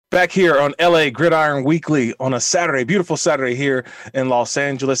Back here on LA Gridiron Weekly on a Saturday, beautiful Saturday here in Los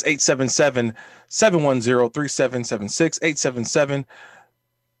Angeles, 877-710-3776,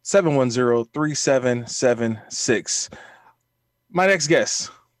 877-710-3776. My next guest,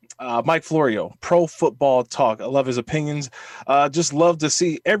 Mike Florio, Pro Football Talk. I love his opinions. Just love to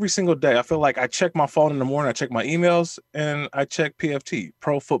see every single day. I feel like I check my phone in the morning, I check my emails, and I check PFT,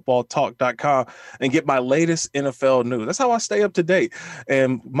 profootballtalk.com, and get my latest NFL news. That's how I stay up to date.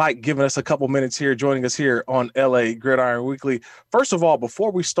 And Mike giving us a couple minutes here, joining us here on LA Gridiron Weekly. First of all,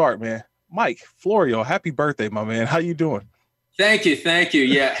 before we start, man, Mike Florio, happy birthday, my man. How you doing? Thank you.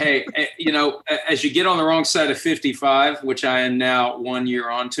 Yeah. Hey, as you get on the wrong side of 55, which I am now 1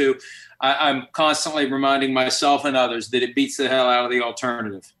 year on to, I'm constantly reminding myself and others that it beats the hell out of the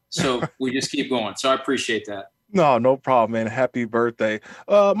alternative. So we just keep going. So I appreciate that. No problem, man. Happy birthday.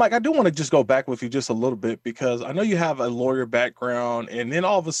 Mike, I do want to just go back with you just a little bit because I know you have a lawyer background, and then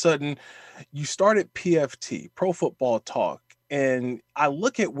all of a sudden you started PFT, Pro Football Talk, and I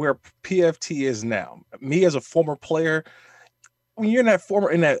look at where PFT is now. Me as a former player, when you're in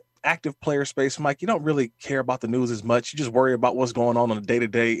that active player space, Mike, you don't really care about the news as much. You just worry about what's going on a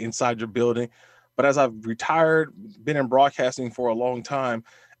day-to-day inside your building. But as I've retired, been in broadcasting for a long time,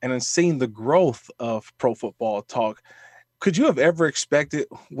 and then seen the growth of Pro Football Talk, could you have ever expected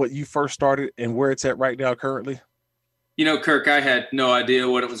what you first started and where it's at right now currently? Kirk, I had no idea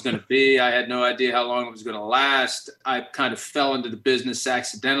what it was going to be. I had no idea how long it was going to last. I kind of fell into the business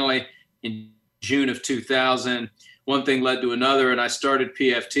accidentally in June of 2000. One thing led to another, and I started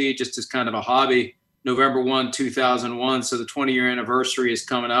PFT just as kind of a hobby, November 1, 2001. So the 20-year anniversary is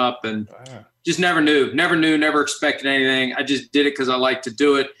coming up, and just never expected anything. I just did it because I like to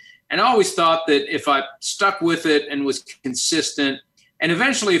do it. And I always thought that if I stuck with it and was consistent, and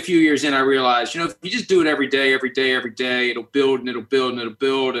eventually a few years in, I realized, if you just do it every day, it'll build and it'll build and it'll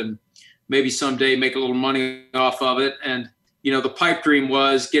build, and maybe someday make a little money off of it. And, the pipe dream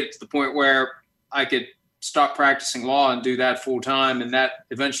was get it to the point where I could stop practicing law and do that full time. And that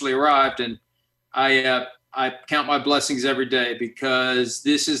eventually arrived. And I count my blessings every day because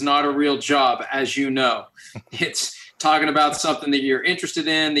this is not a real job, as you know. It's talking about something that you're interested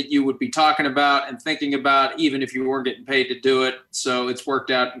in, that you would be talking about and thinking about, even if you weren't getting paid to do it. So it's worked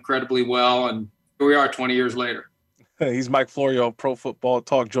out incredibly well. And here we are 20 years later. He's Mike Florio, Pro Football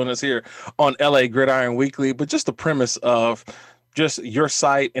Talk, joining us here on LA Gridiron Weekly. But just the premise of just your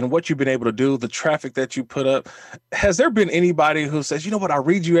site and what you've been able to do, the traffic that you put up. Has there been anybody who says, you know what, I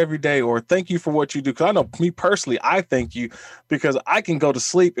read you every day, or thank you for what you do? Because I know me personally, I thank you because I can go to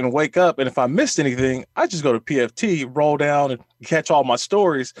sleep and wake up, and if I missed anything, I just go to PFT, roll down and catch all my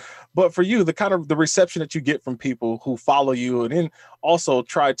stories. But for you, the reception that you get from people who follow you and then also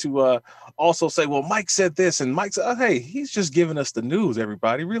try to also say, well, Mike said this, and Mike said, oh, hey, he's just giving us the news,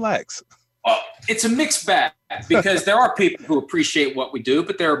 everybody. Relax. Well, it's a mixed bag because there are people who appreciate what we do,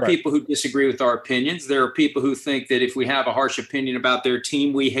 but there are people who disagree with our opinions. There are people who think that if we have a harsh opinion about their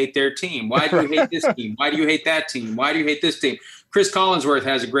team, we hate their team. Why do you hate this team? Why do you hate that team? Why do you hate this team? Chris Collinsworth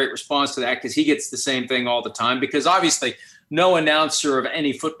has a great response to that because he gets the same thing all the time, because obviously no announcer of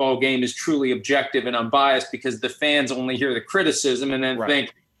any football game is truly objective and unbiased because the fans only hear the criticism and then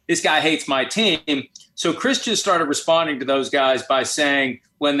think, this guy hates my team. So Chris just started responding to those guys by saying,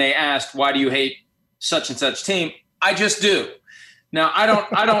 when they asked, why do you hate such and such team? I just do. Now, I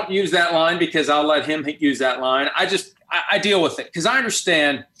don't use that line because I'll let him use that line. I deal with it because I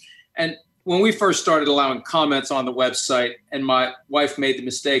understand. And when we first started allowing comments on the website and my wife made the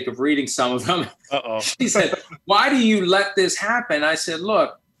mistake of reading some of them, she said, why do you let this happen? I said,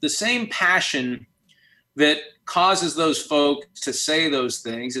 look, the same passion that causes those folks to say those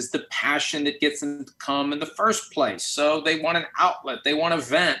things is the passion that gets them to come in the first place. So they want an outlet, they want to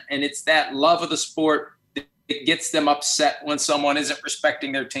vent, and it's that love of the sport that gets them upset when someone isn't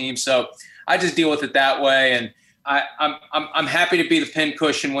respecting their team. So I just deal with it that way, and I'm happy to be the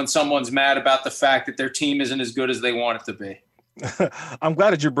pincushion when someone's mad about the fact that their team isn't as good as they want it to be. I'm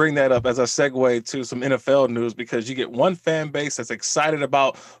glad that you bring that up as a segue to some NFL news, because you get one fan base that's excited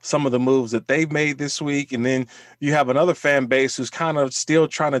about some of the moves that they've made this week, and then you have another fan base who's kind of still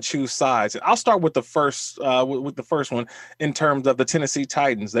trying to choose sides. And I'll start with the first one in terms of the Tennessee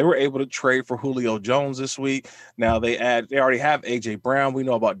Titans. They were able to trade for Julio Jones this week. Now they already have AJ Brown. We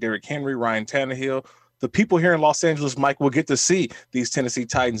know about Derrick Henry, Ryan Tannehill. The people here in Los Angeles, Mike, will get to see these Tennessee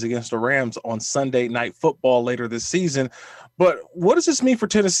Titans against the Rams on Sunday Night Football later this season. But what does this mean for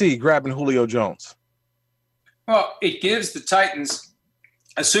Tennessee grabbing Julio Jones? Well, it gives the Titans,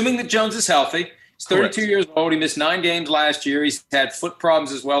 assuming that Jones is healthy, He's 32 years old. He missed 9 games last year. He's had foot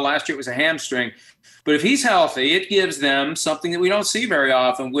problems as well. Last year it was a hamstring. But if he's healthy, it gives them something that we don't see very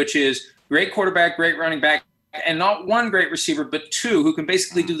often, which is great quarterback, great running back, and not one great receiver, but 2 who can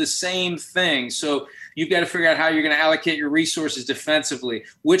basically do the same thing. So you've got to figure out how you're going to allocate your resources defensively.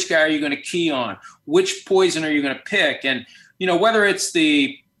 Which guy are you going to key on? Which poison are you going to pick? And, whether it's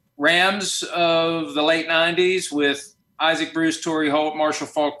the Rams of the late 90s with Isaac Bruce, Torrey Holt, Marshall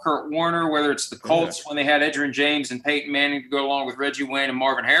Faulk, Kurt Warner, whether it's the Colts when they had Edgerrin James and Peyton Manning to go along with Reggie Wayne and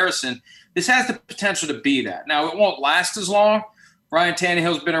Marvin Harrison, this has the potential to be that. Now, it won't last as long. Ryan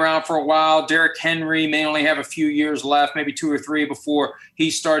Tannehill's been around for a while. Derrick Henry may only have a few years left, maybe 2 or 3 before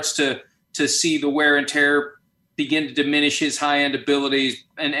he starts to see the wear and tear begin to diminish his high-end abilities.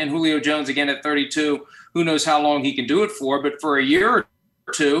 And Julio Jones, again, at 32, who knows how long he can do it for. But for a year or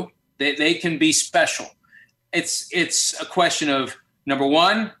 2, they can be special. It's a question of, number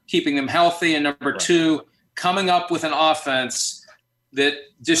 1, keeping them healthy, and number 2, coming up with an offense that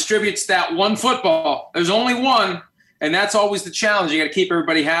distributes that one football. There's only one, and that's always the challenge. You got to keep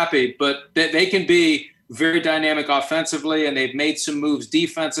everybody happy, but they can be very dynamic offensively, and they've made some moves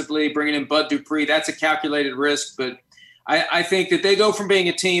defensively, bringing in Bud Dupree. That's a calculated risk, but I think that they go from being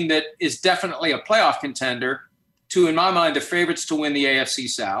a team that is definitely a playoff contender to, in my mind, the favorites to win the AFC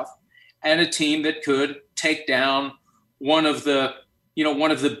South, and a team that could take down one of the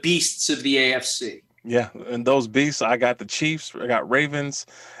beasts of the AFC. Yeah, and those beasts, I got the Chiefs, I got Ravens,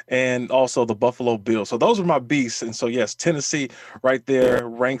 and also the Buffalo Bills. So those are my beasts. And so, yes, Tennessee right there,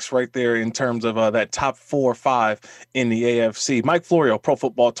 ranks right there in terms of that top 4 or 5 in the AFC. Mike Florio, Pro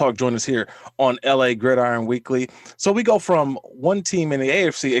Football Talk, joined us here on LA Gridiron Weekly. So we go from one team in the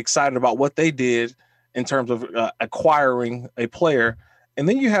AFC excited about what they did in terms of acquiring a player, and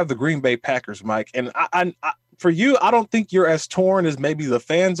then you have the Green Bay Packers, Mike. And I for you, I don't think you're as torn as maybe the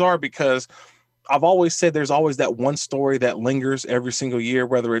fans are, because I've always said there's always that one story that lingers every single year,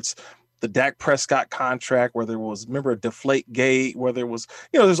 whether it's the Dak Prescott contract, whether it was, remember, Deflate Gate, whether it was,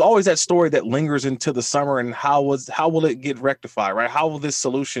 there's always that story that lingers into the summer, and how will it get rectified, right? How will this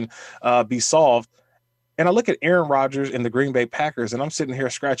solution be solved? And I look at Aaron Rodgers and the Green Bay Packers, and I'm sitting here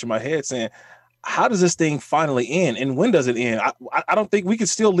scratching my head saying, how does this thing finally end? And when does it end? I don't think we can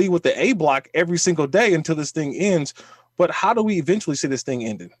still lead with the A block every single day until this thing ends, but how do we eventually see this thing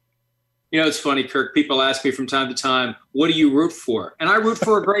ending? It's funny, Kirk. People ask me from time to time, what do you root for? And I root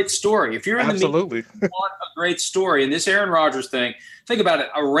for a great story. If you're in the media, you want a great story. And this Aaron Rodgers thing, think about it.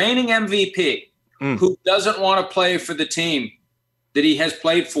 A reigning MVP who doesn't want to play for the team that he has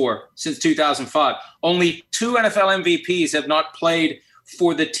played for since 2005. Only 2 NFL MVPs have not played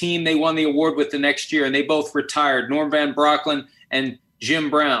for the team they won the award with the next year, and they both retired, Norm Van Brocklin and Jim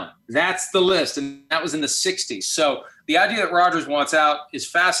Brown. That's the list, and that was in the 60s. So the idea that Rodgers wants out is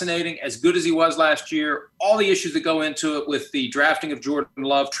fascinating, as good as he was last year. All the issues that go into it with the drafting of Jordan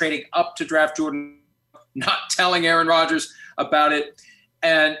Love, trading up to draft Jordan, not telling Aaron Rodgers about it.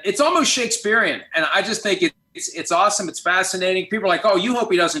 And it's almost Shakespearean. And I just think it's awesome. It's fascinating. People are like, oh, you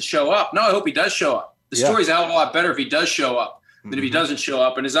hope he doesn't show up. No, I hope he does show up. The story's a hell of a lot better if he does show up than if he doesn't show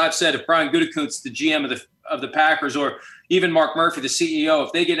up. And as I've said, if Brian Gutekunst, the GM of the Packers, or even Mark Murphy, the CEO,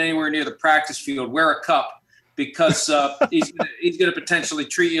 if they get anywhere near the practice field, wear a cup, because he's going to potentially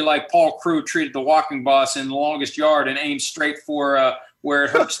treat you like Paul Crewe treated the walking boss in The Longest Yard, and aim straight for where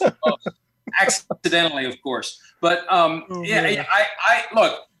it hurts the most. Accidentally, of course. But I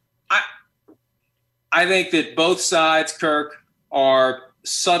think that both sides, Kirk, are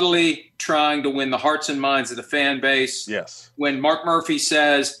subtly trying to win the hearts and minds of the fan base. Yes. When Mark Murphy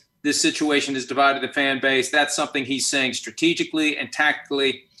says this situation has divided the fan base, that's something he's saying strategically and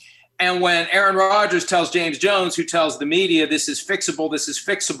tactically. And when Aaron Rodgers tells James Jones, who tells the media, this is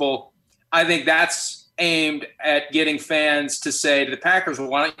fixable, I think that's aimed at getting fans to say to the Packers, well,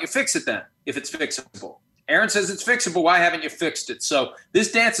 why don't you fix it then, if it's fixable? Aaron says it's fixable. Why haven't you fixed it? So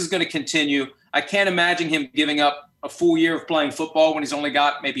this dance is going to continue. I can't imagine him giving up a full year of playing football when he's only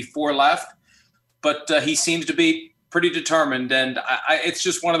got maybe 4 left. But he seems to be pretty determined. And it's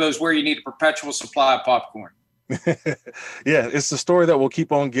just one of those where you need a perpetual supply of popcorn. Yeah, it's the story that we'll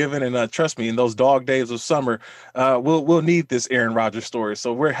keep on giving, and trust me, in those dog days of summer, we'll need this Aaron Rodgers story.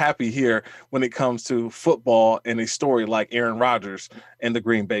 So we're happy here when it comes to football and a story like Aaron Rodgers and the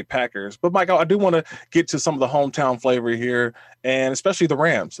Green Bay Packers. But Mike, I do want to get to some of the hometown flavor here, and especially the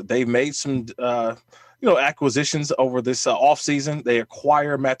Rams. They've made some acquisitions over this offseason. They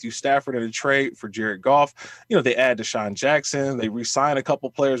acquire Matthew Stafford in a trade for Jared Goff. They add Deshaun Jackson. They re-sign a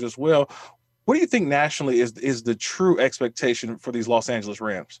couple players as well. What do you think nationally is the true expectation for these Los Angeles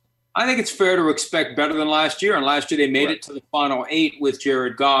Rams? I think it's fair to expect better than last year. And last year they made it to the final 8 with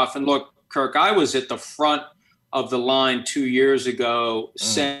Jared Goff. And look, Kirk, I was at the front of the line 2 years ago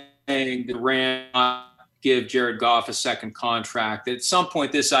saying the Rams give Jared Goff a second contract. At some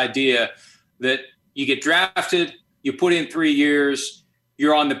point, this idea that you get drafted, you put in 3 years,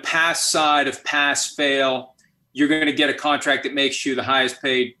 you're on the pass side of pass-fail, you're going to get a contract that makes you the highest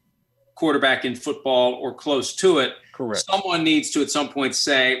paid quarterback in football or close to it. Correct. Someone needs to at some point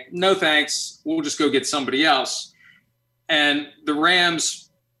say, no thanks, we'll just go get somebody else. And the Rams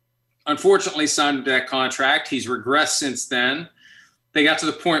unfortunately signed that contract. He's regressed since then. They got to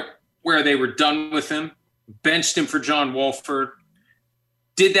the point where they were done with him, benched him for John Wolford,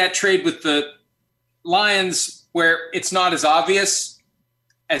 did that trade with the Lions where it's not as obvious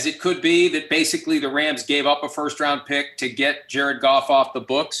as it could be that basically the Rams gave up a first-round pick to get Jared Goff off the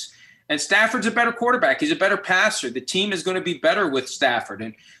books. And Stafford's a better quarterback. He's a better passer. The team is going to be better with Stafford.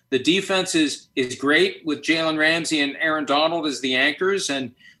 And the defense is great with Jalen Ramsey and Aaron Donald as the anchors.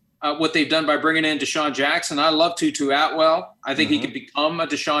 And what they've done by bringing in Deshaun Jackson. I love Tutu Atwell. I think he could become a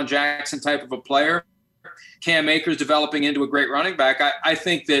Deshaun Jackson type of a player. Cam Akers developing into a great running back. I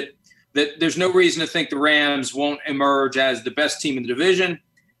think that there's no reason to think the Rams won't emerge as the best team in the division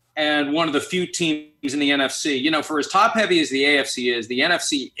and one of the few teams in the NFC. You know, for as top-heavy as the AFC is, the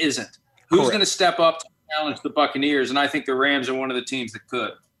NFC isn't. Who's going to step up to challenge the Buccaneers? And I think the Rams are one of the teams that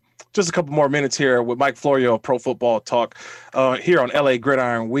could. Just a couple more minutes here with Mike Florio of Pro Football Talk here on LA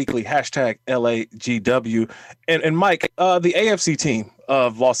Gridiron Weekly, hashtag LAGW. And Mike, the AFC team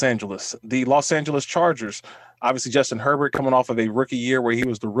of Los Angeles, the Los Angeles Chargers, obviously Justin Herbert coming off of a rookie year where he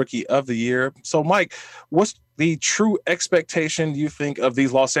was the rookie of the year. So, Mike, what's the true expectation, you think, of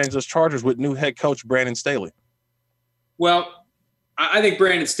these Los Angeles Chargers with new head coach Brandon Staley? Well, I think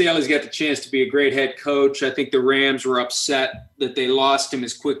Brandon Staley's got the chance to be a great head coach. I think the Rams were upset that they lost him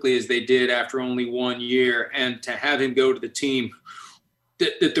as quickly as they did after only 1 year. And to have him go to the team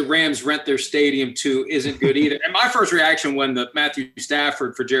that the Rams rent their stadium to isn't good either. And my first reaction when the Matthew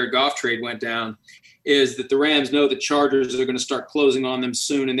Stafford for Jared Goff trade went down is that the Rams know the Chargers are going to start closing on them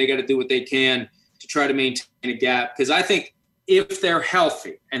soon, and they got to do what they can to try to maintain a gap. Because I think if they're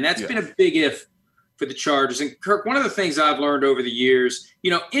healthy, and that's been a big if for the Chargers. And Kirk, one of the things I've learned over the years,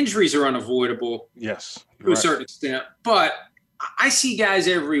 you know, injuries are unavoidable. Yes. To a certain extent. But I see guys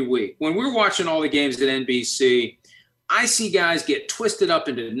every week. When we're watching all the games at NBC, I see guys get twisted up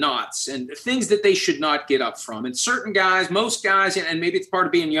into knots and things that they should not get up from. And certain guys, most guys, and maybe it's part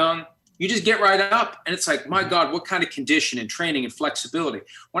of being young, you just get right up. And it's like, my God, what kind of condition and training and flexibility.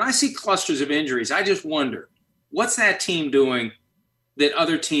 When I see clusters of injuries, I just wonder, what's that team doing that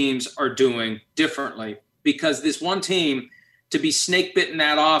other teams are doing differently? Because this one team, to be snake bitten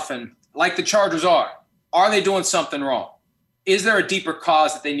that often, like the Chargers are they doing something wrong? Is there a deeper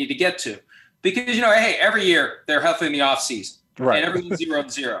cause that they need to get to? Because, you know, hey, every year they're healthy in the offseason. Right. And everyone's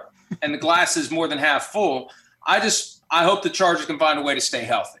 0-0. And the glass is more than half full. I hope the Chargers can find a way to stay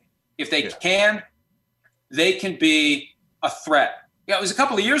healthy. If they can, they can be a threat. Yeah, it was a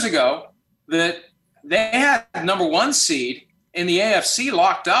couple of years ago that they had number 1 seed in the AFC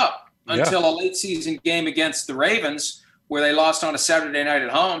locked up until a late season game against the Ravens where they lost on a Saturday night at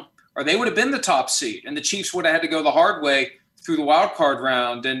home, or they would have been the top seed, and the Chiefs would have had to go the hard way through the wild card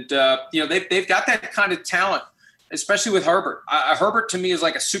round. And, you know, they've got that kind of talent, especially with Herbert. Herbert, to me, is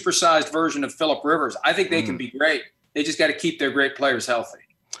like a supersized version of Phillip Rivers. I think they can be great. They just got to keep their great players healthy.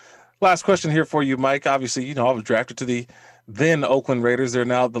 Last question here for you, Mike. Obviously, you know, I was drafted to the then Oakland Raiders. They're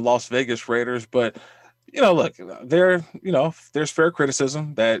now the Las Vegas Raiders. But, you know, look, there's fair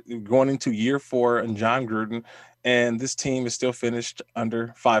criticism that going into year 4 and John Gruden, and this team is still finished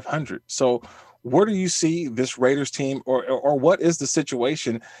under 500. So where do you see this Raiders team, or what is the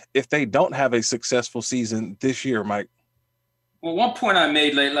situation if they don't have a successful season this year, Mike? Well, one point I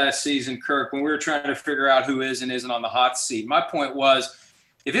made late last season, Kirk, when we were trying to figure out who is and isn't on the hot seat, my point was,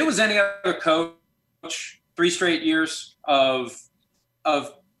 if it was any other coach, 3 straight years of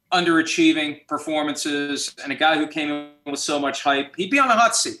underachieving performances and a guy who came in with so much hype, he'd be on the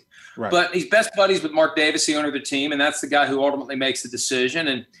hot seat. Right. But he's best buddies with Mark Davis, the owner of the team, and that's the guy who ultimately makes the decision.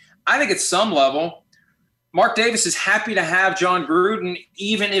 And I think at some level, Mark Davis is happy to have John Gruden,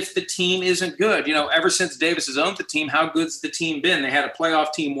 even if the team isn't good. You know, ever since Davis has owned the team, how good's the team been? They had a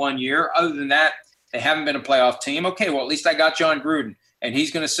playoff team 1 year. Other than that, they haven't been a playoff team. Okay, well, at least I got John Gruden, and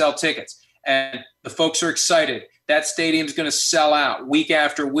he's going to sell tickets. And the folks are excited. That stadium's going to sell out week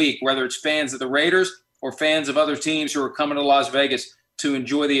after week, whether it's fans of the Raiders or fans of other teams who are coming to Las Vegas to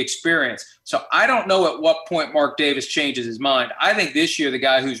enjoy the experience. So I don't know at what point Mark Davis changes his mind. I think this year the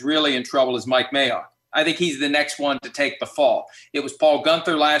guy who's really in trouble is Mike Mayock. I think he's the next one to take the fall. It was Paul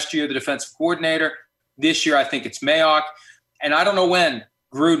Guenther last year, the defensive coordinator. This year I think it's Mayock. And I don't know when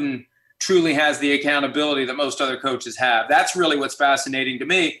Gruden truly has the accountability that most other coaches have. That's really what's fascinating to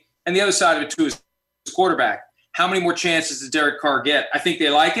me. And the other side of it, too, is quarterback. How many more chances does Derek Carr get? I think they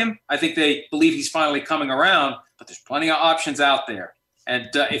like him. I think they believe he's finally coming around, but there's plenty of options out there. And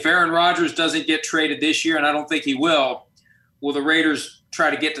if Aaron Rodgers doesn't get traded this year, and I don't think he will the Raiders try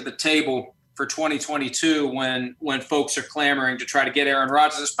to get to the table for 2022 when folks are clamoring to try to get Aaron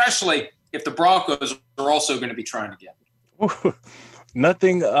Rodgers, especially if the Broncos are also going to be trying to get him?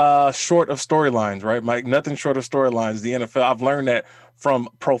 Nothing short of storylines, right, Mike? Nothing short of storylines. The NFL, I've learned that from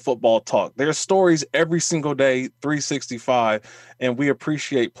Pro Football Talk. There's stories every single day, 365, and we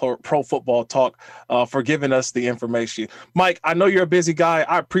appreciate Pro Football Talk for giving us the information. Mike, I know you're a busy guy.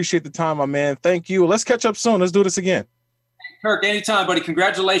 I appreciate the time, my man. Thank you. Let's catch up soon. Let's do this again. Kirk, anytime, buddy.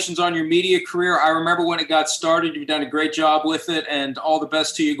 Congratulations on your media career. I remember when it got started. You've done a great job with it, and all the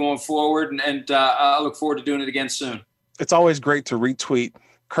best to you going forward, and I look forward to doing it again soon. It's always great to retweet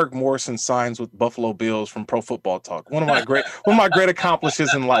Kirk Morrison signs with Buffalo Bills from Pro Football Talk. One of my great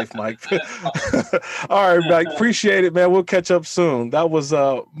accomplishments in life, Mike. All right, Mike. Appreciate it, man. We'll catch up soon. That was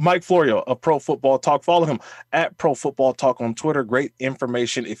Mike Florio of Pro Football Talk. Follow him at Pro Football Talk on Twitter. Great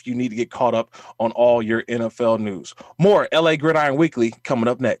information if you need to get caught up on all your NFL news. More LA Gridiron Weekly coming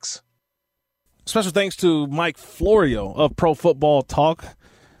up next. Special thanks to Mike Florio of Pro Football Talk,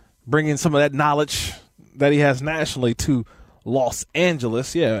 bringing some of that knowledge that he has nationally to Los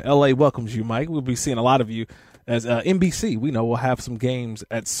Angeles. Yeah, LA welcomes you, Mike. We'll be seeing a lot of you as NBC. We know we'll have some games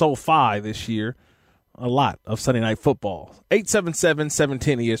at SoFi this year. A lot of Sunday Night Football.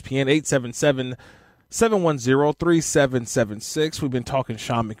 877-710-ESPN, 877-710-3776. We've been talking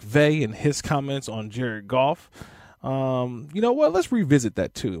Sean McVay and his comments on Jared Goff. You know what? Let's revisit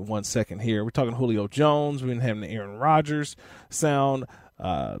that, too, in 1 second here. We're talking Julio Jones. We've been having the Aaron Rodgers sound.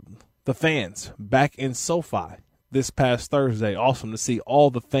 The fans back in SoFi this past Thursday. Awesome to see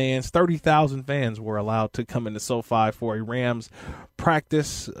all the fans. 30,000 fans were allowed to come into SoFi for a Rams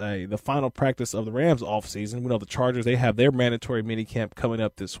practice, the final practice of the Rams offseason. We know the Chargers, they have their mandatory minicamp coming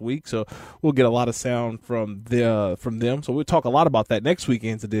up this week, so we'll get a lot of sound from them. So we'll talk a lot about that next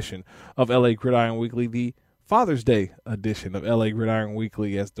weekend's edition of LA Gridiron Weekly, the Father's Day edition of LA Gridiron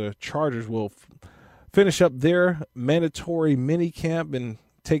Weekly, as the Chargers will finish up their mandatory minicamp and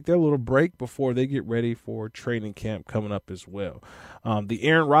take their little break before they get ready for training camp coming up as well. The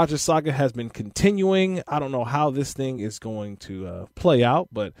Aaron Rodgers saga has been continuing. I don't know how this thing is going to play out,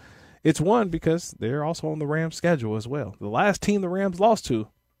 but it's one because they're also on the Rams schedule as well. The last team the Rams lost to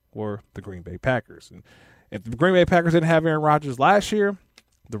were the Green Bay Packers. And if the Green Bay Packers didn't have Aaron Rodgers last year,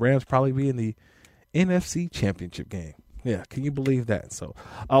 the Rams probably be in the NFC Championship game. Yeah, can you believe that? So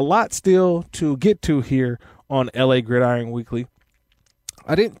a lot still to get to here on LA Gridiron Weekly.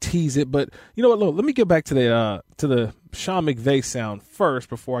 I didn't tease it, but you know what? Look, let me get back to the Sean McVay sound first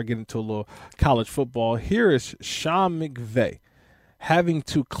before I get into a little college football. Here is Sean McVay having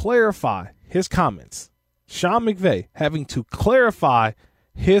to clarify his comments. Sean McVay having to clarify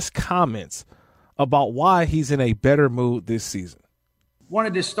his comments about why he's in a better mood this season.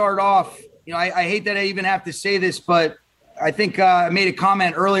 Wanted to start off, I hate that I even have to say this, but I think I made a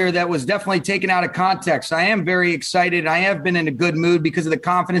comment earlier that was definitely taken out of context. I am very excited. I have been in a good mood because of the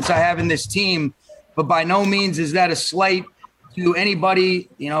confidence I have in this team, but by no means is that a slight to anybody,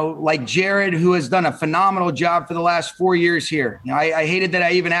 like Jared, who has done a phenomenal job for the last 4 years here. I hated that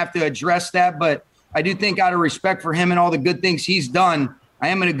I even have to address that, but I do think out of respect for him and all the good things he's done, I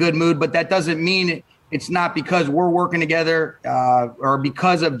am in a good mood, but that doesn't mean it's not because we're working together or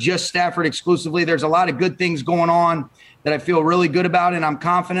because of just Stafford exclusively. There's a lot of good things going on that I feel really good about and I'm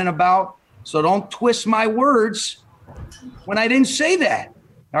confident about. So don't twist my words when I didn't say that.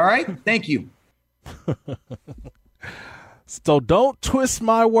 All right? Thank you. So don't twist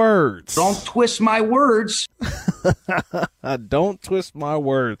my words. Don't twist my words. Don't twist my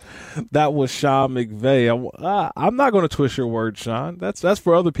words. That was Sean McVay. I'm not going to twist your words, Sean. That's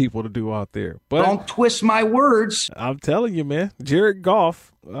for other people to do out there. But don't twist my words. I'm telling you, man, Jared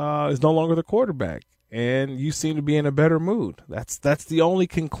Goff is no longer the quarterback. And you seem to be in a better mood. That's the only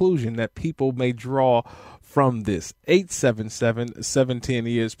conclusion that people may draw from this.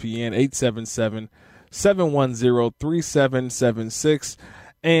 877-710-ESPN, 877-710-3776.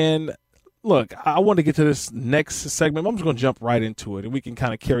 And look, I want to get to this next segment. I'm just going to jump right into it, and we can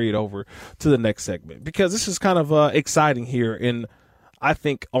kind of carry it over to the next segment because this is kind of exciting here in, I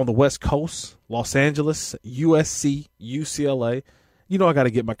think, on the West Coast, Los Angeles, USC, UCLA. I got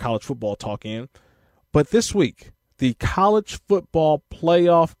to get my college football talk in. But this week, the College Football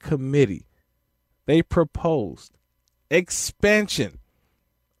Playoff Committee, they proposed expansion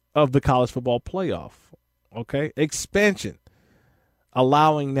of the college football playoff. Okay? Expansion.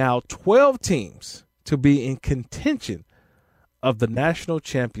 allowing now 12 teams to be in contention of the national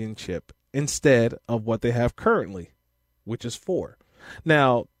championship instead of what they have currently, which is 4.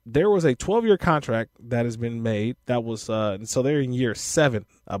 Now, there was a 12-year contract that has been made. That was so they're in year 7,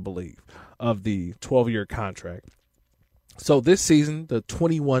 I believe, of the 12-year contract. So this season, the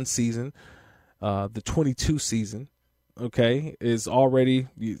 21 season, the 22 season, okay, is already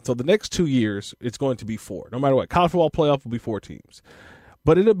 – so the next 2 years, it's going to be 4. No matter what, college football playoff will be 4 teams.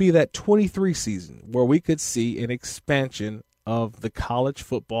 But it'll be that 23 season where we could see an expansion of the college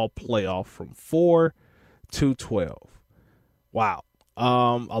football playoff from 4 to 12. Wow.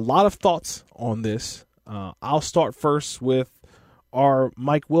 A lot of thoughts on this. I'll start first with our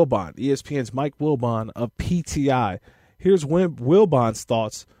Mike Wilbon, ESPN's Mike Wilbon of PTI. Here's Wilbon's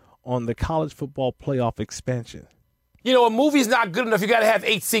thoughts on the college football playoff expansion. You know, a movie's not good enough. You got to have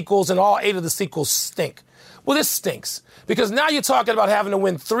 8 sequels, and all 8 of the sequels stink. Well, this stinks because now you're talking about having to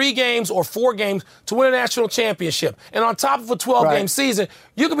win 3 games or 4 games to win a national championship. And on top of a 12-game season,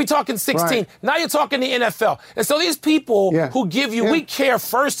 you could be talking 16. Right. Now you're talking the NFL. And so these people who give you, we care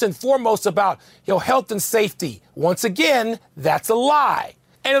first and foremost about your health and safety. Once again, that's a lie.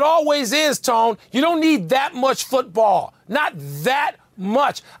 And it always is, Tone. You don't need that much football. Not that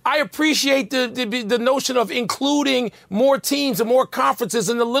much. I appreciate the notion of including more teams and more conferences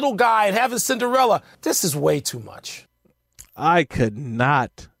and the little guy and having Cinderella. This is way too much. I could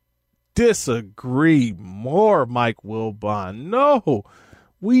not disagree more, Mike Wilbon. No,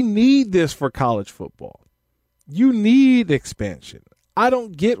 we need this for college football. You need expansion. I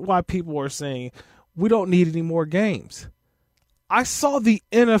don't get why people are saying we don't need any more games. I saw the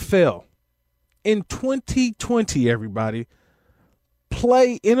NFL in 2020, everybody,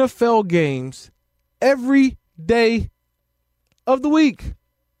 play NFL games every day of the week.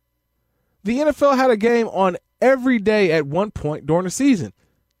 The NFL had a game on every day at one point during the season.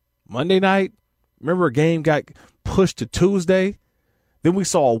 Monday night, remember a game got pushed to Tuesday. Then we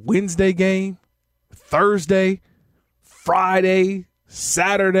saw a Wednesday game, Thursday, Friday,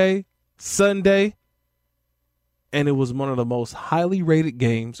 Saturday, Sunday. And it was one of the most highly rated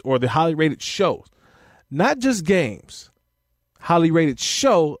games, or the highly rated shows. Not just games. Highly rated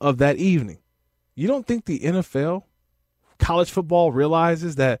show of that evening. You don't think the NFL, college football,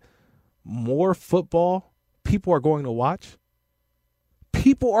 realizes that more football people are going to watch?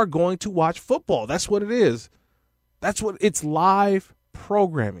 People are going to watch football. That's what it is. It's live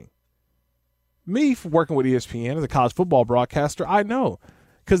programming. Me, working with ESPN as a college football broadcaster, I know.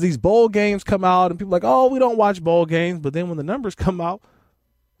 Because these bowl games come out and people are like, oh, we don't watch bowl games. But then when the numbers come out,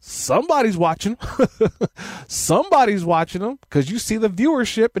 somebody's watching them. Somebody's watching them because you see the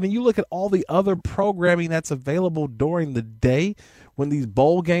viewership, and then you look at all the other programming that's available during the day when these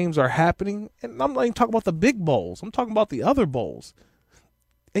bowl games are happening. And I'm not even talking about the big bowls. I'm talking about the other bowls.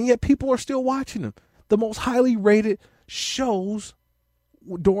 And yet people are still watching them. The most highly rated shows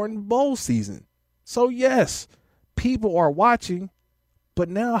during bowl season. So, yes, people are watching. But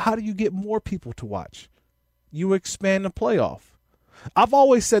now how do you get more people to watch? You expand the playoff. I've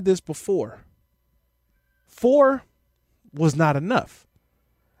always said this before. 4 was not enough.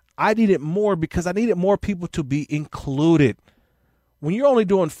 I needed more because I needed more people to be included. When you're only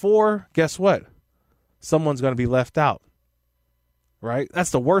doing 4, guess what? Someone's going to be left out. Right?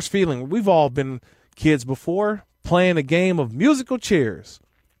 That's the worst feeling. We've all been kids before playing a game of musical chairs.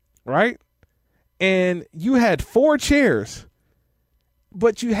 Right? And you had 4 chairs.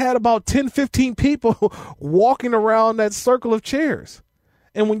 But you had about 10, 15 people walking around that circle of chairs.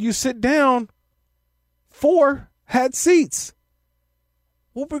 And when you sit down, 4 had seats.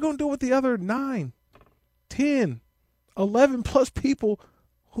 What we're going to do with the other 9, 10, 11 plus people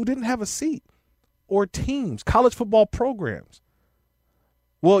who didn't have a seat? Or teams, college football programs.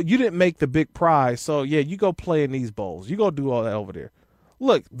 Well, you didn't make the big prize, so yeah, you go play in these bowls. You go do all that over there.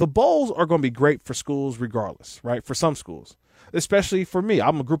 Look, the bowls are going to be great for schools regardless, right? For some schools. Especially for me.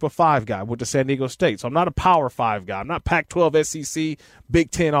 I'm a group of 5 guy with the San Diego State. So I'm not a power 5 guy. I'm not Pac-12, SEC,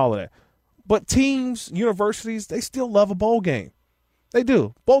 Big Ten, all of that. But teams, universities, they still love a bowl game. They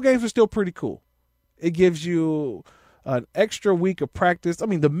do. Bowl games are still pretty cool. It gives you an extra week of practice. I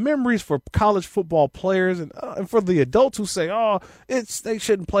mean, the memories for college football players and for the adults who say, oh, they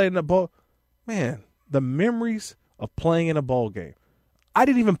shouldn't play in a bowl. Man, the memories of playing in a bowl game. I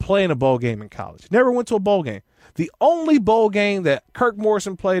didn't even play in a bowl game in college. Never went to a bowl game. The only bowl game that Kirk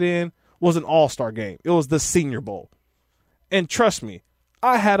Morrison played in was an all-star game. It was the Senior Bowl. And trust me,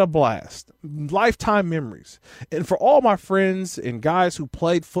 I had a blast. Lifetime memories. And for all my friends and guys who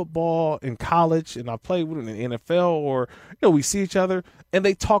played football in college, and I played with them in the NFL, or we see each other, and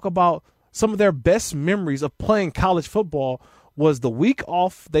they talk about some of their best memories of playing college football was the week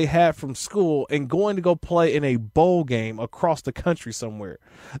off they had from school and going to go play in a bowl game across the country somewhere.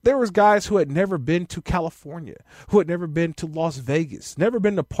 There was guys who had never been to California, who had never been to Las Vegas, never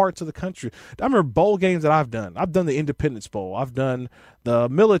been to parts of the country. I remember bowl games that I've done. I've done the Independence Bowl. I've done the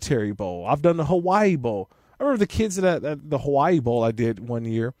Military Bowl. I've done the Hawaii Bowl. I remember the kids at the Hawaii Bowl I did one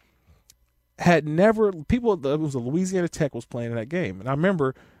year had never, it was a Louisiana Tech was playing in that game. And I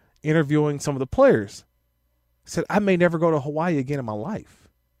remember interviewing some of the players. Said, I may never go to Hawaii again in my life.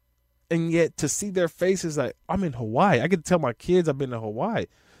 And yet to see their faces like, I'm in Hawaii. I get to tell my kids I've been to Hawaii.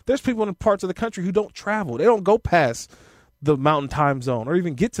 There's people in parts of the country who don't travel. They don't go past the mountain time zone or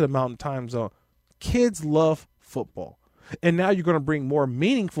even get to the mountain time zone. Kids love football. And now you're going to bring more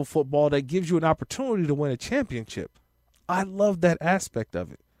meaningful football that gives you an opportunity to win a championship. I love that aspect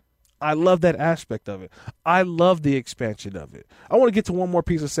of it. I love that aspect of it. I love the expansion of it. I want to get to one more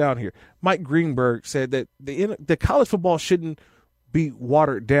piece of sound here. Mike Greenberg said that the college football shouldn't be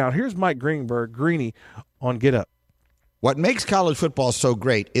watered down. Here's Mike Greenberg, Greeny, on Get Up. What makes college football so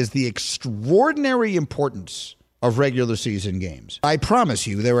great is the extraordinary importance of regular season games. I promise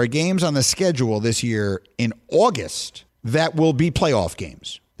you there are games on the schedule this year in August that will be playoff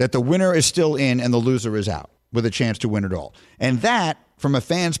games, that the winner is still in and the loser is out with a chance to win it all. And that, from a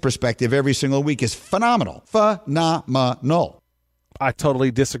fan's perspective, every single week is phenomenal. Phenomenal. I totally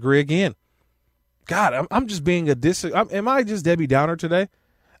disagree again. God, I'm just being am I just Debbie Downer today?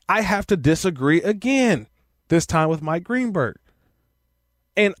 I have to disagree again, this time with Mike Greenberg.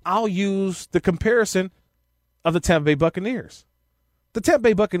 And I'll use the comparison of the Tampa Bay Buccaneers. The Tampa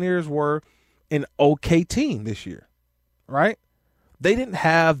Bay Buccaneers were an okay team this year, right? They didn't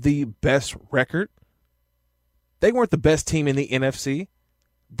have the best record. They weren't the best team in the NFC.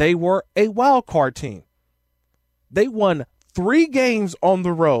 They were a wild card team. They won 3 games on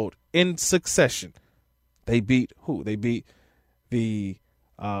the road in succession. They beat who? They beat the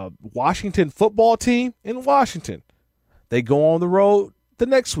Washington football team in Washington. They go on the road the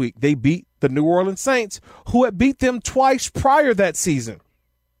next week. They beat the New Orleans Saints, who had beat them twice prior that season.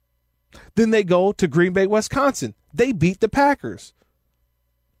 Then they go to Green Bay, Wisconsin. They beat the Packers.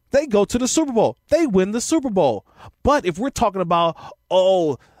 They go to the Super Bowl. They win the Super Bowl. But if we're talking about,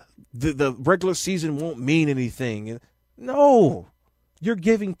 the regular season won't mean anything. No. You're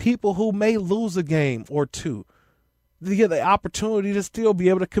giving people who may lose a game or two the opportunity to still be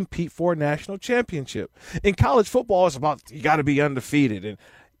able to compete for a national championship. In college football, it's about you got to be undefeated. And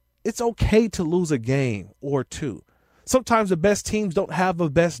it's okay to lose a game or two. Sometimes the best teams don't have the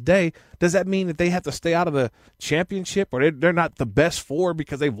best day. Does that mean that they have to stay out of the championship or they're not the best 4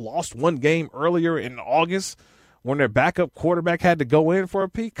 because they've lost one game earlier in August when their backup quarterback had to go in for a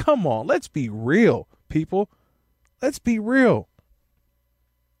P? Come on, let's be real, people. Let's be real.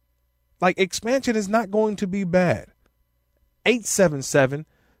 Like, expansion is not going to be bad.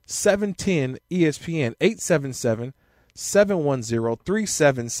 877-710-ESPN,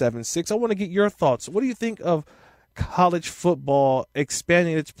 877-710-3776. I want to get your thoughts. What do you think of college football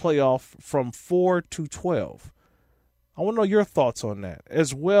expanding its playoff from 4 to 12? I want to know your thoughts on that,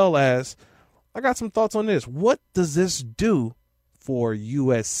 as well as I got some thoughts on this. What does this do for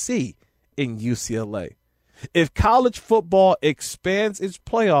USC and UCLA? If college football expands its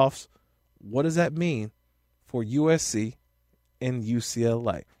playoffs, what does that mean for USC and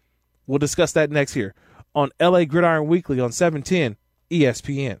UCLA? We'll discuss that next here on LA Gridiron Weekly on 710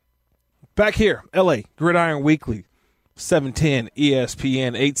 ESPN. Back here, LA Gridiron Weekly, 710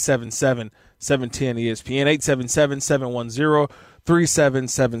 ESPN, 877-710 ESPN,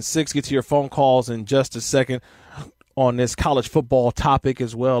 877-710-3776. Get to your phone calls in just a second on this college football topic,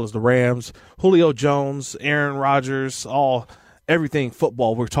 as well as the Rams, Julio Jones, Aaron Rodgers, everything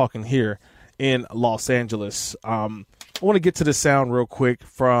football we're talking here in Los Angeles. I want to get to the sound real quick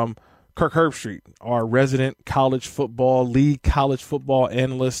from Kirk Herbstreit, our resident college football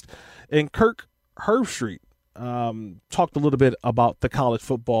analyst. And Kirk Herbstreit talked a little bit about the college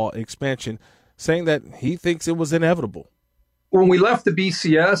football expansion, saying that he thinks it was inevitable. When we left the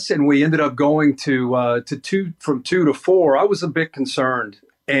BCS and we ended up going to 2 from 2 to 4, I was a bit concerned.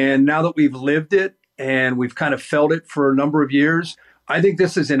 And now that we've lived it and we've kind of felt it for a number of years, I think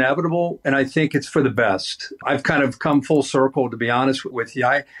this is inevitable, and I think it's for the best. I've kind of come full circle, to be honest with you.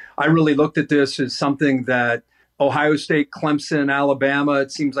 I really looked at this as something that Ohio State, Clemson, Alabama,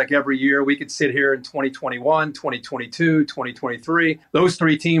 it seems like every year we could sit here in 2021, 2022, 2023. Those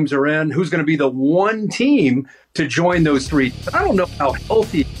 3 teams are in. Who's going to be the one team to join those 3? I don't know how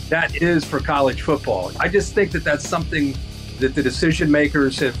healthy that is for college football. I just think that that's something that the decision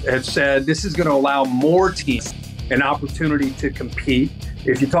makers have said. This is going to allow more teams. an opportunity to compete.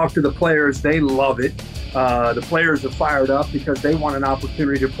 If you talk to the players, they love it. The players are fired up because they want an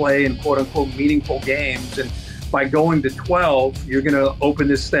opportunity to play in quote-unquote meaningful games. And by going to 12, you're going to open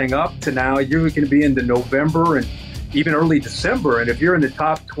this thing up to now you're going to be into November and even early December. And if you're in the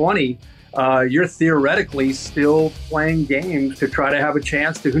top 20, you're theoretically still playing games to try to have a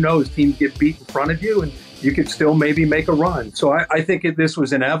chance to, who knows, teams get beat in front of you and you could still maybe make a run. So I think this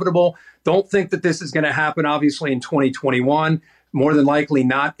was inevitable. Don't think that this is going to happen, obviously, in 2021. More than likely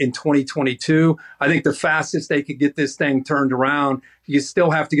not in 2022. I think the fastest they could get this thing turned around, you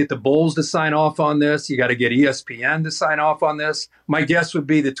still have to get the Bulls to sign off on this. You got to get ESPN to sign off on this. My guess would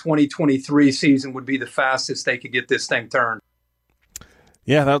be the 2023 season would be the fastest they could get this thing turned.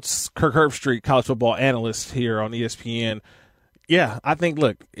 Yeah, that's Kirk Herbstreit, college football analyst here on ESPN. Yeah, I think,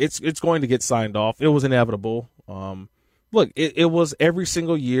 look, it's going to get signed off. It was inevitable. Look, it was every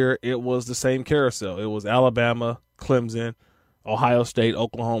single year. It was the same carousel. It was Alabama, Clemson, Ohio State,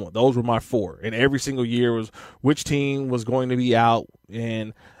 Oklahoma. Those were my four. And every single year was which team was going to be out.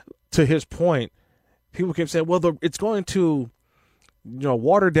 And to his point, people kept saying, well, it's going to,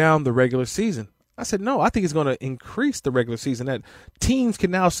 water down the regular season. I said, no, I think it's going to increase the regular season. That teams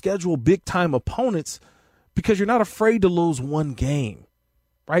can now schedule big-time opponents because you're not afraid to lose one game,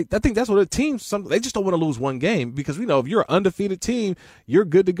 right? I think that's what they just don't want to lose one game because we know if you're an undefeated team, you're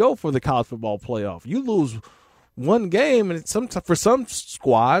good to go for the college football playoff. You lose one game, and for some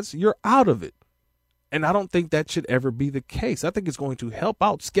squads, you're out of it. And I don't think that should ever be the case. I think it's going to help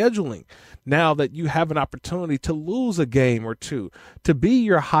out scheduling now that you have an opportunity to lose a game or two, to be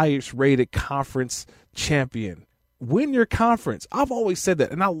your highest-rated conference champion, win your conference. I've always said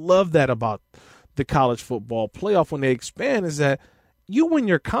that, and I love that about the college football playoff when they expand is that you win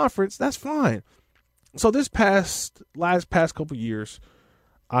your conference, that's fine. So this past couple years,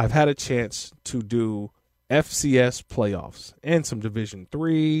 I've had a chance to do FCS playoffs and some Division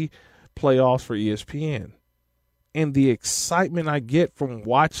III playoffs for ESPN. And the excitement I get from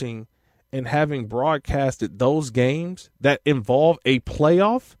watching and having broadcasted those games that involve a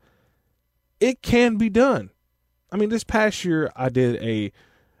playoff, it can be done. I mean, this past year I did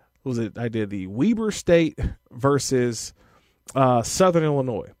the Weber State versus Southern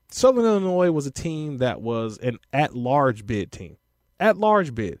Illinois. Southern Illinois was a team that was an at-large bid team.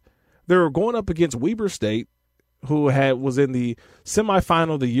 At-large bid. They were going up against Weber State, who was in the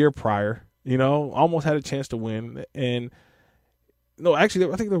semifinal the year prior, almost had a chance to win. And no,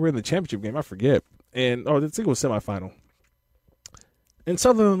 actually, I think they were in the championship game. I forget. I think it was semifinal. And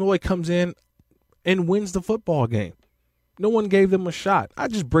Southern Illinois comes in and wins the football game. No one gave them a shot. I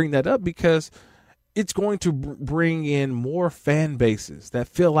just bring that up because it's going to bring in more fan bases that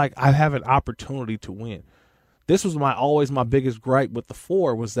feel like I have an opportunity to win. This was always my biggest gripe with the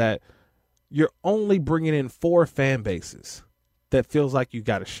four was that you're only bringing in 4 fan bases that feels like you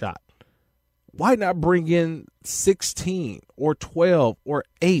got a shot. Why not bring in 16 or 12 or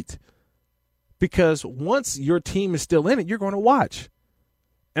 8? Because once your team is still in it, you're going to watch.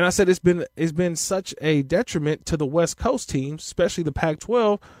 And I said it's been such a detriment to the West Coast teams, especially the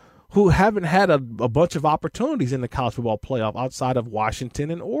Pac-12, who haven't had a bunch of opportunities in the college football playoff outside of Washington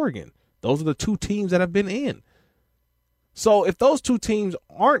and Oregon. Those are the 2 teams that have been in. So if those 2 teams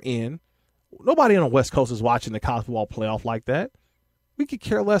aren't in, nobody on the West Coast is watching the college football playoff like that. We could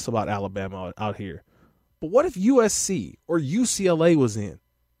care less about Alabama out here. But what if USC or UCLA was in?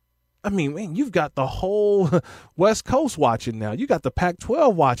 I mean, man, you've got the whole West Coast watching now. You got the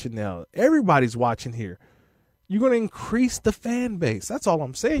Pac-12 watching now. Everybody's watching here. You're going to increase the fan base. That's all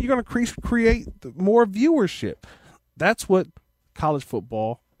I'm saying. You're going to create more viewership. That's what college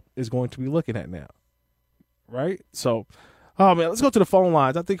football is going to be looking at now, right? So, oh, man, let's go to the phone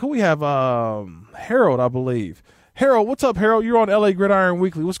lines. I think who we have, Harold, I believe. Harold, what's up, Harold? You're on LA Gridiron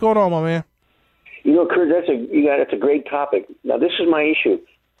Weekly. What's going on, my man? Kurt, that's a great topic. Now, this is my issue.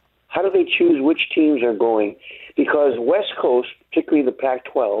 How do they choose which teams are going? Because West Coast, particularly the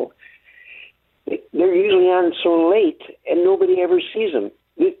Pac-12, they're usually on so late, and nobody ever sees them.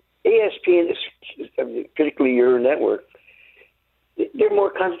 The ESPN, particularly your network, they're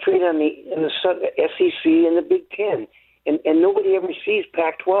more concentrated on the SEC and the Big Ten, and nobody ever sees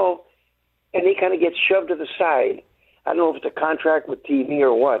Pac-12, and they kind of get shoved to the side. I don't know if it's a contract with TV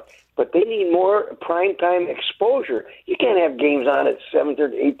or what, but they need more primetime exposure. You can't have games on at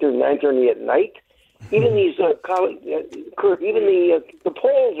 7:30, 8:30, 9:30 at night. Even these Kirk, even the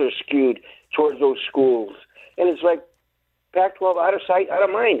polls are skewed towards those schools, and it's like Pac-12 out of sight, out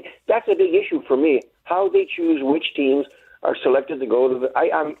of mind. That's a big issue for me. How they choose which teams are selected to go to the.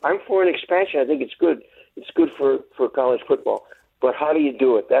 I'm for an expansion. I think it's good. It's good for college football. But how do you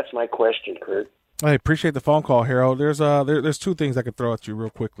do it? That's my question, Kurt. I appreciate the phone call, Harold. There's two things I could throw at you real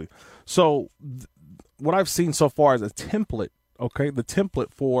quickly. So what I've seen so far is a template, okay? The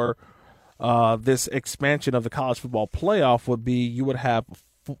template for this expansion of the college football playoff would be you would have,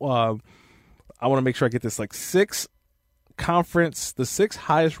 I want to make sure I get this, like the 6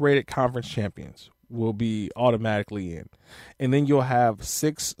 highest rated conference champions will be automatically in. And then you'll have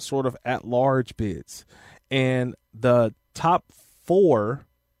 6 sort of at-large bids. And the top 4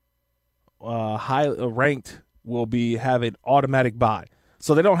 high ranked will be have an automatic bye,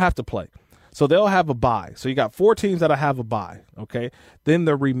 so they don't have to play. So they'll have a bye. So you got 4 teams that'll have a bye. Okay, then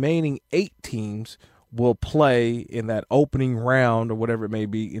the remaining 8 teams will play in that opening round or whatever it may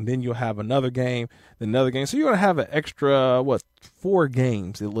be, and then you'll have another game, then another game. So you're gonna have an extra 4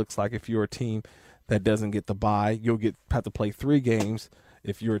 games. It looks like if you're a team that doesn't get the bye, you'll have to play 3 games.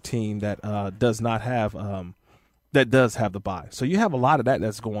 If you're a team that does not have that does have the bye, so you have a lot of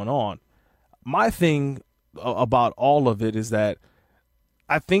that's going on. My thing about all of it is that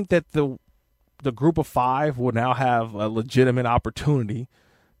I think that the group of 5 will now have a legitimate opportunity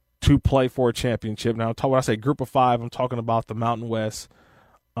to play for a championship. Now, when I say group of 5, I'm talking about the Mountain West.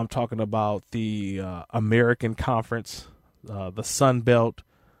 I'm talking about the American Conference, the Sun Belt,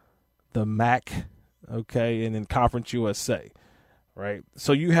 the MAC, okay, and then Conference USA, right?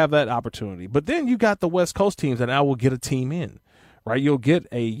 So you have that opportunity. But then you got the West Coast teams that now will get a team in. Right, you'll get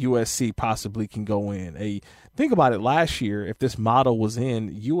a USC possibly can go in. Think about it. Last year, if this model was in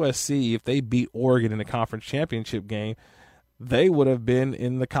USC, if they beat Oregon in the conference championship game, they would have been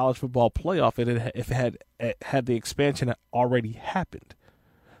in the college football playoff if it had the expansion already happened.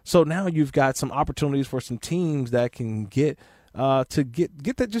 So now you've got some opportunities for some teams that can get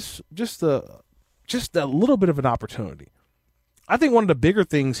that just a little bit of an opportunity. I think one of the bigger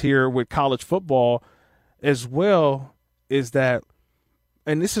things here with college football as well is that,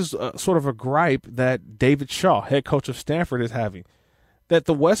 and this is sort of a gripe that David Shaw, head coach of Stanford, is having, that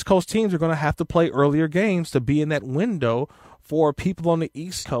the West Coast teams are going to have to play earlier games to be in that window for people on the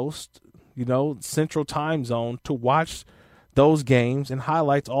East Coast, Central Time Zone, to watch those games and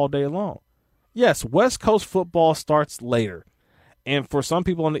highlights all day long. Yes, West Coast football starts later. And for some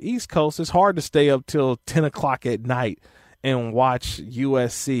people on the East Coast, it's hard to stay up till 10 o'clock at night and watch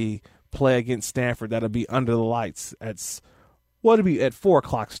USC play against Stanford. That'll be under the lights it'll be at 4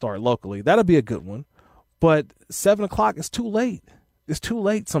 o'clock start locally. That'll be a good one. But 7 o'clock is too late. It's too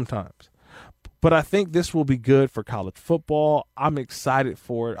late sometimes. But I think this will be good for college football. I'm excited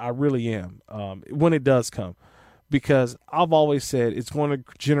for it. I really am, when it does come, because I've always said it's going to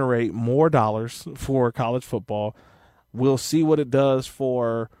generate more dollars for college football. We'll see what it does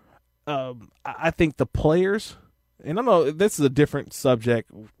for, I think, the players. And I know this is a different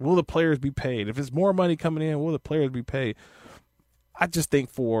subject. Will the players be paid? If it's more money coming in, will the players be paid? I just think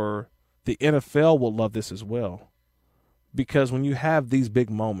for the NFL will love this as well, because when you have these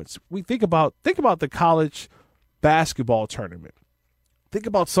big moments, we think about the college basketball tournament. Think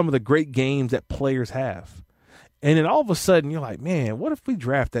about some of the great games that players have. And then all of a sudden you're like, man, what if we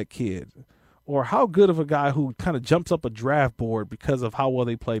draft that kid? Or how good of a guy who kind of jumps up a draft board because of how well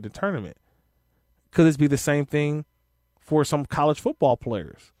they played the tournament? Could this be the same thing for some college football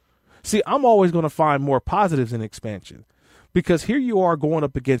players? See, I'm always going to find more positives in expansion, because here you are going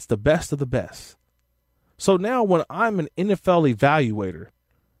up against the best of the best. So now when I'm an NFL evaluator,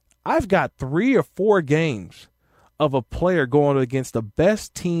 I've got 3 or 4 games of a player going against the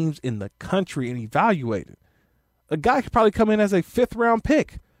best teams in the country and evaluated. A guy could probably come in as a 5th round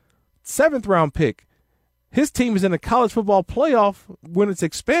pick, 7th round pick. His team is in the college football playoff when it's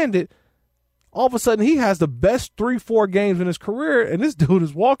expanded. All of a sudden, he has the best 3-4 games in his career, and this dude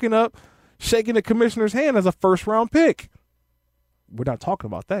is walking up, shaking the commissioner's hand as a 1st-round pick. We're not talking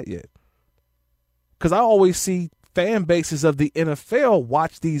about that yet. Because I always see fan bases of the NFL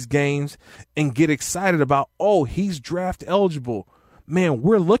watch these games and get excited about, oh, he's draft eligible. Man,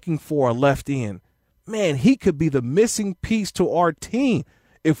 we're looking for a left end. Man, he could be the missing piece to our team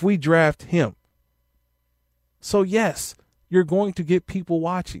if we draft him. So, yes, you're going to get people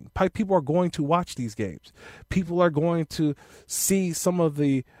watching. People are going to watch these games. People are going to see some of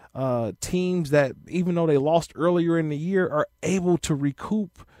the teams that, even though they lost earlier in the year, are able to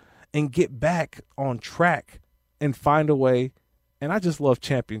recoup and get back on track and find a way. And I just love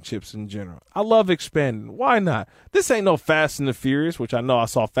championships in general. I love expanding. Why not? This ain't no Fast and the Furious, which I know I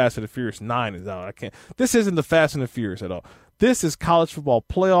saw Fast and the Furious 9 is out. This isn't the Fast and the Furious at all. This is college football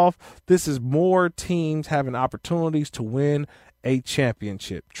playoff. This is more teams having opportunities to win a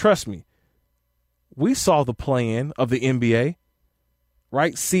championship. Trust me, we saw the play-in of the NBA,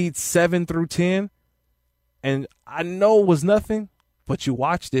 right? Seeds 7 through 10. And I know it was nothing, but you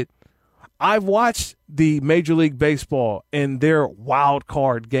watched it. I've watched the Major League Baseball and their wild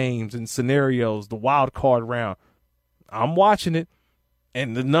card games and scenarios, the wild card round. I'm watching it,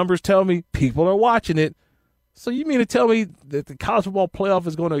 and the numbers tell me people are watching it. So you mean to tell me that the college football playoff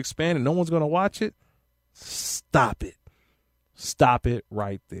is going to expand and no one's going to watch it? Stop it. Stop it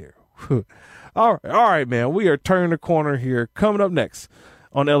right there. All right, man. We are turning the corner here. Coming up next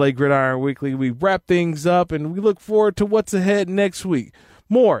on LA Gridiron Weekly, we wrap things up, and we look forward to what's ahead next week.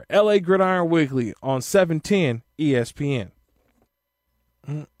 More LA Gridiron Weekly on 710 ESPN.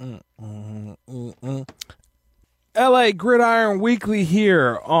 LA Gridiron Weekly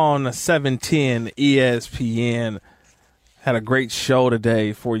here on 710 ESPN. Had a great show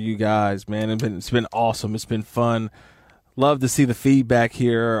today for you guys, man. It's been awesome. It's been fun. Love to see the feedback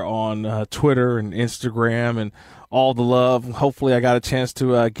here on Twitter and Instagram and all the love. Hopefully I got a chance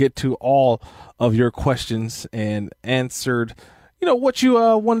to get to all of your questions and answered what you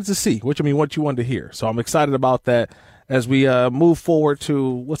wanted to see, what you wanted to hear. So I'm excited about that as we move forward to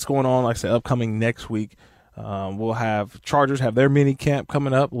what's going on, like I said, upcoming next week. We'll have Chargers have their mini camp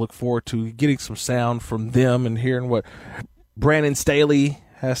coming up. Look forward to getting some sound from them and hearing what Brandon Staley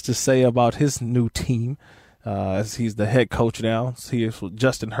has to say about his new team as he's the head coach now. He is with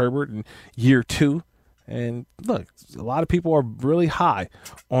Justin Herbert in year 2. And look, a lot of people are really high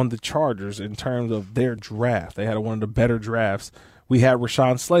on the Chargers in terms of their draft. They had one of the better drafts. We had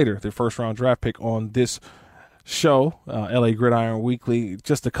Rashawn Slater, their first-round draft pick, on this show, LA Gridiron Weekly,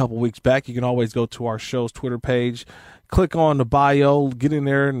 just a couple weeks back. You can always go to our show's Twitter page, click on the bio, get in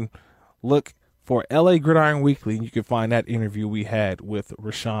there and look for LA Gridiron Weekly. You can find that interview we had with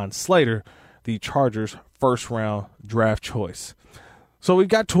Rashawn Slater, the Chargers' first-round draft choice. So we've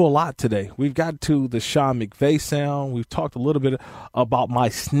got to a lot today. We've got to the Sean McVay sound. We've talked a little bit about my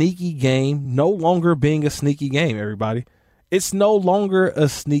sneaky game no longer being a sneaky game, everybody. It's no longer a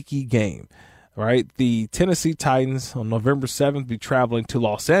sneaky game, right? The Tennessee Titans on November 7th be traveling to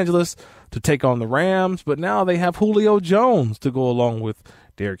Los Angeles to take on the Rams, but now they have Julio Jones to go along with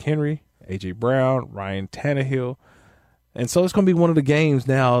Derrick Henry, A.J. Brown, Ryan Tannehill. And so it's going to be one of the games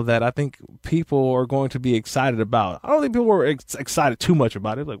now that I think people are going to be excited about. I don't think people were excited too much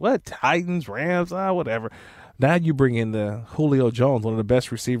about it. Like, what? Titans, Rams, whatever. Now you bring in the Julio Jones, one of the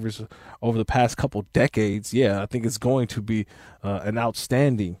best receivers over the past couple decades. Yeah, I think it's going to be an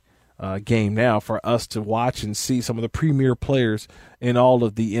outstanding game now for us to watch and see some of the premier players in all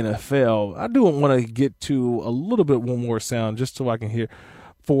of the NFL. I do want to get to a little bit one more sound just so I can hear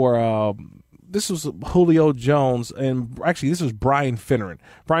for this was Julio Jones, and actually this was Brian Finneran.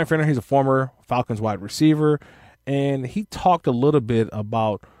 Brian Finneran, he's a former Falcons wide receiver, and he talked a little bit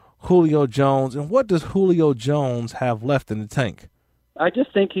about Julio Jones and what does Julio Jones have left in the tank. I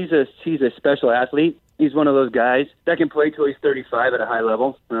just think he's a special athlete. He's one of those guys that can play till he's 35 at a high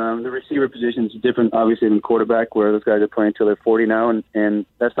level. The receiver position is different, obviously, than quarterback, where those guys are playing till they're 40 now, and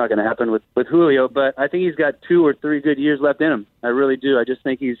that's not going to happen with Julio. But I think he's got 2 or 3 good years left in him. I really do. I just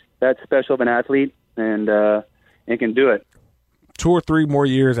think he's that special of an athlete and can do it. 2 or 3 more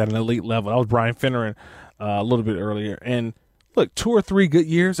years at an elite level. That was Brian Finneran a little bit earlier. And look, 2 or 3 good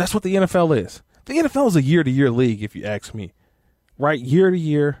years, that's what the NFL is. The NFL is a year-to-year league, if you ask me, right? Year to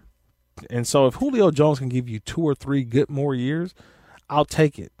year. And so if Julio Jones can give you 2 or 3 good more years, I'll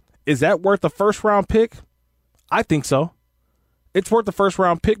take it. Is that worth a first-round pick? I think so. It's worth the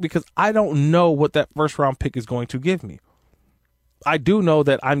first-round pick because I don't know what that first-round pick is going to give me. I do know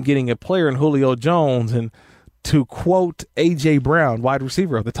that I'm getting a player in Julio Jones, and to quote A.J. Brown, wide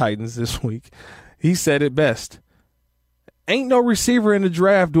receiver of the Titans this week, he said it best. Ain't no receiver in the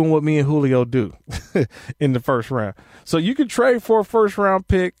draft doing what me and Julio do in the first round. So you can trade for a first-round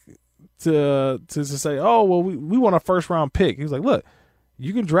pick to say, oh, well, we want a first-round pick. He was like, look,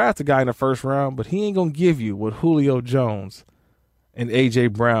 you can draft a guy in the first round, but he ain't going to give you what Julio Jones and A.J.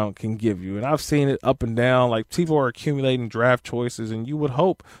 Brown can give you. And I've seen it up and down. Like, people are accumulating draft choices, and you would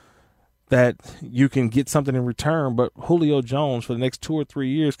hope that you can get something in return. But Julio Jones, for the next 2 or 3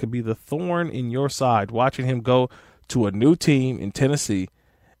 years, could be the thorn in your side, watching him go to a new team in Tennessee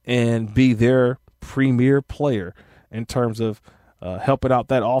and be their premier player in terms of helping out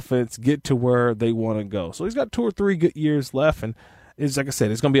that offense get to where they want to go. So he's got 2 or 3 good years left, and it's like I said,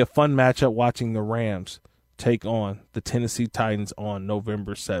 it's going to be a fun matchup watching the Rams take on the Tennessee Titans on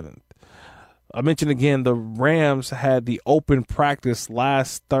November 7th. I mentioned again, the Rams had the open practice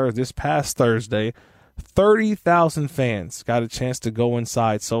this past Thursday. 30,000 fans got a chance to go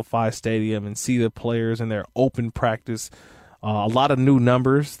inside SoFi Stadium and see the players in their open practice. A lot of new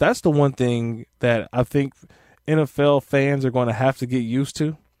numbers. That's the one thing that I think NFL fans are going to have to get used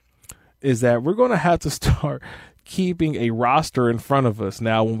to, is that we're going to have to start keeping a roster in front of us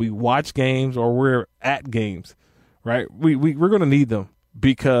now when we watch games or we're at games, right? We're going to need them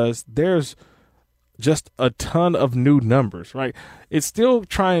because there's just a ton of new numbers, right? It's still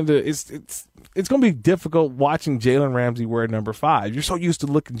trying to it's going to be difficult watching Jalen Ramsey wear number 5. You're so used to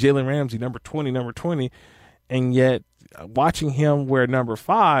looking Jalen Ramsey number 20, and yet watching him wear number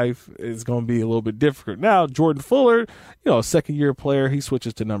 5 is going to be a little bit difficult. Now, Jordan Fuller, a second-year player, he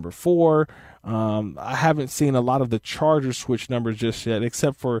switches to number 4. I haven't seen a lot of the Chargers switch numbers just yet,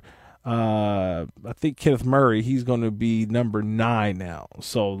 except for I think Kenneth Murray. He's going to be number 9 now.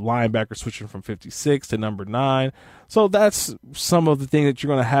 So linebacker switching from 56 to number 9. So that's some of the things that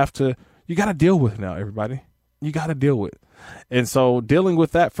you're going to you got to deal with now, everybody. You got to deal with. And so dealing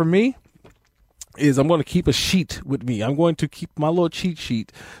with that for me is I'm going to keep a sheet with me. I'm going to keep my little cheat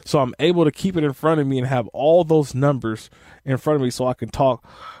sheet so I'm able to keep it in front of me and have all those numbers in front of me so I can talk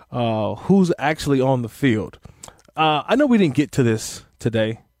who's actually on the field. I know we didn't get to this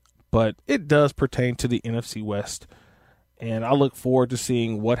today, but it does pertain to the NFC West. And I look forward to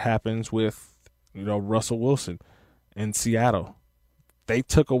seeing what happens with, Russell Wilson in Seattle. They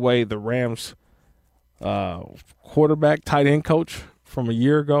took away the Rams quarterback tight end coach from a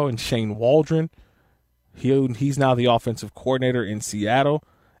year ago and Shane Waldron. He's now the offensive coordinator in Seattle.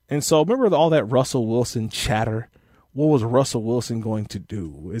 And so remember all that Russell Wilson chatter? What was Russell Wilson going to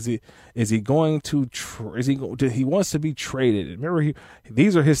do? Is he going to he wants to be traded? Remember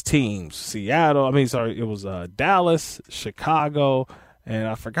these are his teams. Seattle, it was Dallas, Chicago, and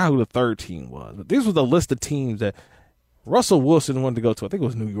I forgot who the third team was. But these were the list of teams that Russell Wilson wanted to go to. I think it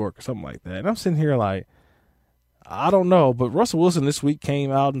was New York or something like that. And I'm sitting here like, I don't know, but Russell Wilson this week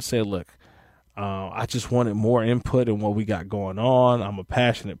came out and said, look, I just wanted more input in what we got going on. I'm a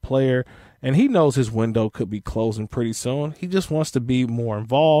passionate player, and he knows his window could be closing pretty soon. He just wants to be more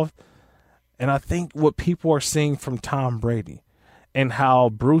involved. And I think what people are seeing from Tom Brady and how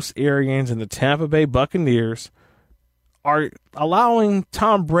Bruce Arians and the Tampa Bay Buccaneers are allowing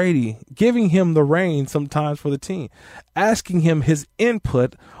Tom Brady, giving him the reins sometimes for the team, asking him his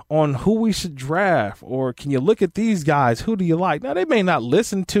input on who we should draft, or can you look at these guys? Who do you like? Now, they may not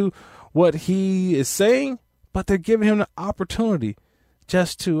listen to what he is saying, but they're giving him the opportunity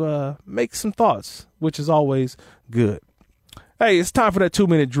just to make some thoughts, which is always good. Hey, it's time for that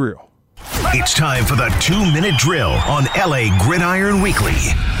 2-minute drill. It's time for the 2-minute drill on LA Gridiron Weekly.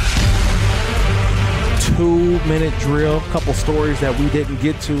 2-minute drill. A couple stories that we didn't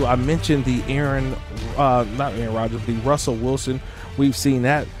get to. I mentioned the the Russell Wilson. We've seen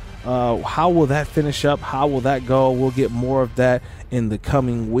that. How will that finish up? How will that go? We'll get more of that in the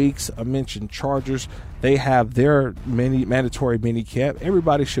coming weeks. I mentioned Chargers. They have their mandatory mini camp.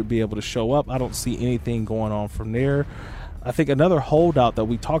 Everybody should be able to show up. I don't see anything going on from there. I think another holdout that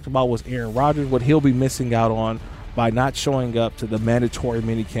we talked about was Aaron Rodgers, what he'll be missing out on by not showing up to the mandatory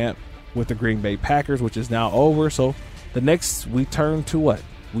mini camp with the Green Bay Packers, which is now over. So the next, we turn to what?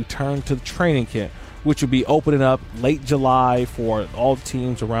 We turn to the training camp, which will be opening up late July for all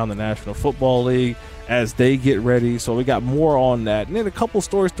teams around the National Football League as they get ready. So we got more on that. And then a couple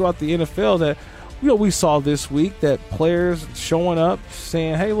stories throughout the NFL that, we saw this week, that players showing up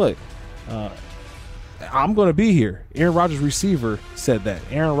saying, hey, look, I'm going to be here. Aaron Rodgers receiver said that.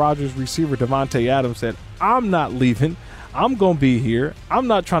 Aaron Rodgers receiver Devontae Adams said, I'm not leaving. I'm going to be here. I'm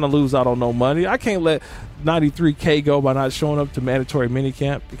not trying to lose out on no money. I can't let $93K go by not showing up to mandatory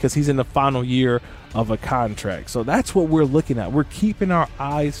minicamp because he's in the final year of a contract. So that's what we're looking at. We're keeping our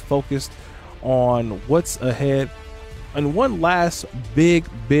eyes focused on what's ahead. And one last big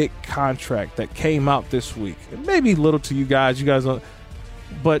contract that came out this week. It may be little to you guys don't,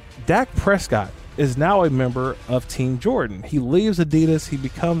 but Dak Prescott is now a member of Team Jordan. He leaves Adidas. He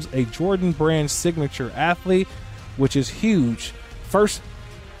becomes a Jordan brand signature athlete, which is huge. First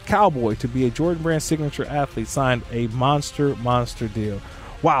Cowboy to be a Jordan brand signature athlete, signed a monster deal.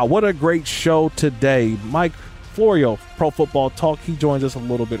 Wow, what a great show today. Mike Florio, Pro Football Talk, he joins us a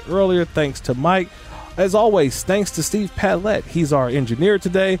little bit earlier. Thanks to Mike. As always, thanks to Steve Padlett. He's our engineer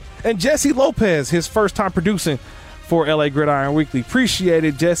today. And Jesse Lopez, his first time producing for LA Gridiron Weekly. Appreciate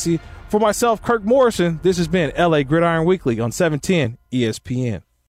it, Jesse. For myself, Kirk Morrison, this has been LA Gridiron Weekly on 710 ESPN.